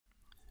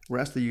We're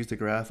asked to use the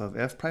graph of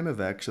f prime of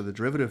x, or the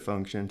derivative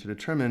function, to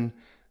determine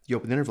the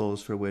open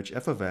intervals for which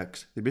f of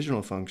x, the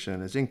original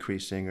function, is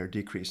increasing or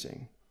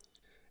decreasing.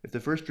 If the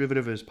first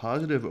derivative is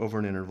positive over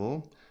an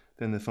interval,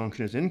 then the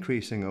function is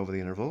increasing over the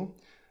interval.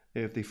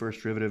 If the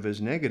first derivative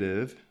is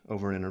negative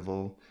over an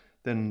interval,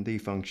 then the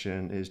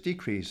function is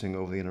decreasing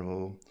over the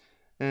interval.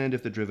 And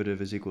if the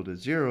derivative is equal to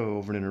 0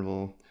 over an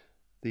interval,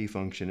 the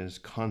function is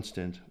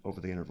constant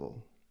over the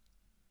interval.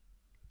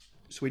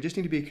 So we just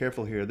need to be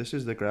careful here. This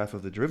is the graph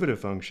of the derivative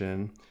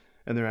function,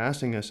 and they're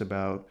asking us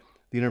about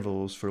the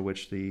intervals for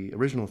which the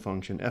original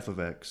function f of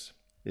x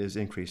is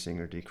increasing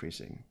or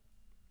decreasing.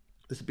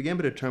 Let's begin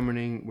by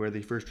determining where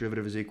the first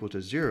derivative is equal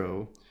to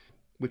 0,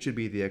 which would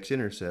be the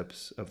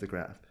x-intercepts of the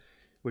graph,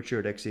 which are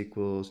at x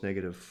equals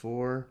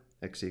 -4,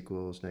 x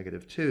equals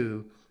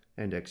 -2,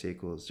 and x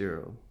equals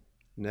 0.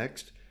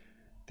 Next,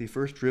 the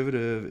first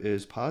derivative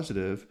is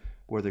positive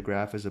where the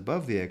graph is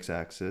above the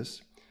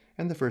x-axis,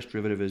 and the first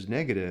derivative is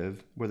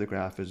negative where the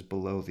graph is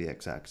below the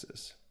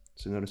x-axis.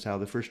 So notice how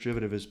the first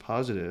derivative is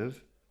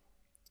positive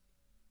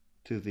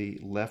to the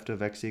left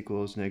of x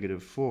equals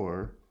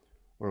 -4,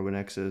 or when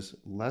x is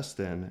less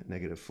than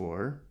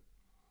 -4.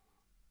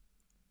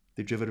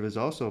 The derivative is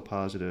also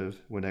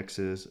positive when x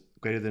is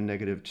greater than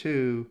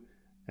 -2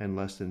 and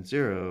less than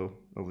 0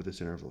 over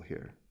this interval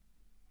here.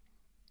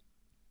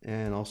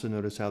 And also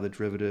notice how the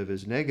derivative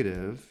is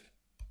negative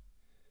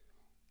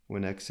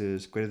when x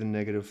is greater than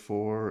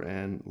 -4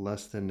 and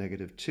less than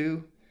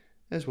 -2,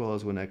 as well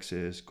as when x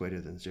is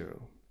greater than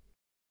 0.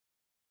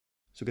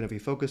 So again, if we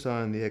focus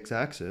on the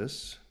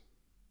x-axis,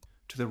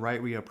 to the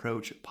right we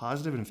approach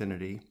positive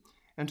infinity,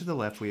 and to the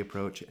left we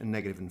approach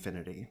negative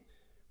infinity.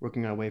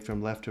 Working our way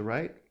from left to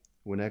right,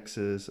 when x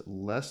is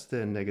less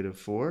than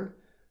 -4,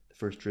 the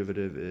first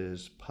derivative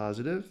is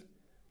positive.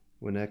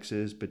 When x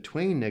is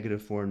between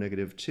 -4 and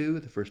 -2,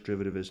 the first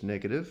derivative is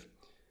negative.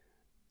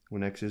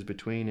 When x is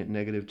between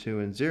 -2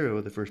 and 0,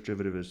 the first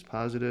derivative is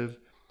positive.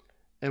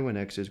 And when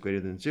x is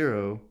greater than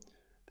 0,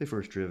 the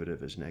first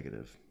derivative is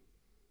negative.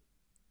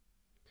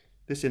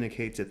 This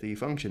indicates that the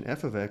function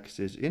f of x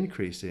is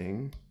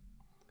increasing,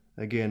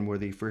 again, where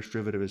the first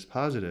derivative is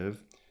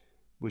positive,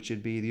 which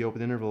should be the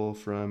open interval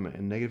from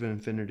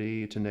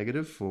 -infinity to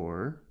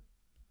 -4,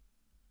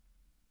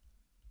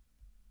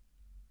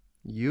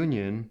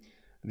 union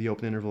the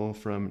open interval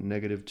from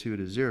 -2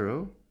 to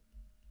 0,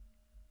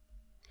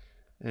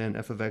 and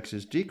f of x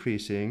is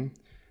decreasing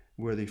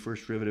where the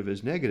first derivative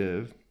is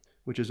negative,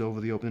 which is over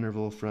the open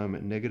interval from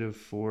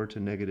 -4 to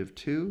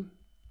 -2,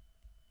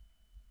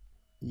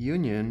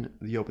 union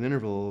the open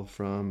interval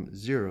from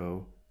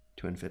 0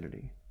 to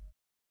infinity.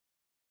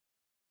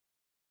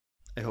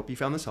 I hope you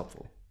found this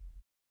helpful.